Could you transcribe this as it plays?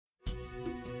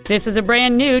This is a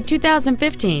brand new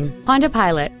 2015 Honda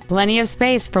Pilot. Plenty of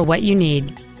space for what you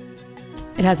need.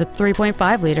 It has a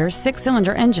 3.5-liter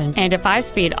six-cylinder engine and a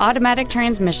 5-speed automatic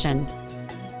transmission.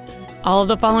 All of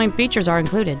the following features are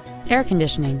included: air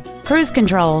conditioning, cruise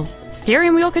control,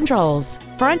 steering wheel controls,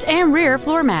 front and rear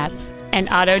floor mats, an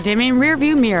auto-dimming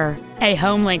rear-view mirror, a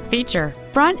home-link feature,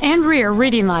 front and rear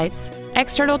reading lights,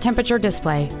 external temperature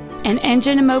display, an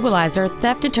engine immobilizer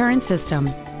theft deterrent system,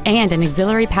 and an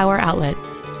auxiliary power outlet.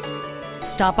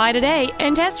 Stop by today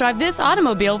and test drive this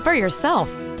automobile for yourself.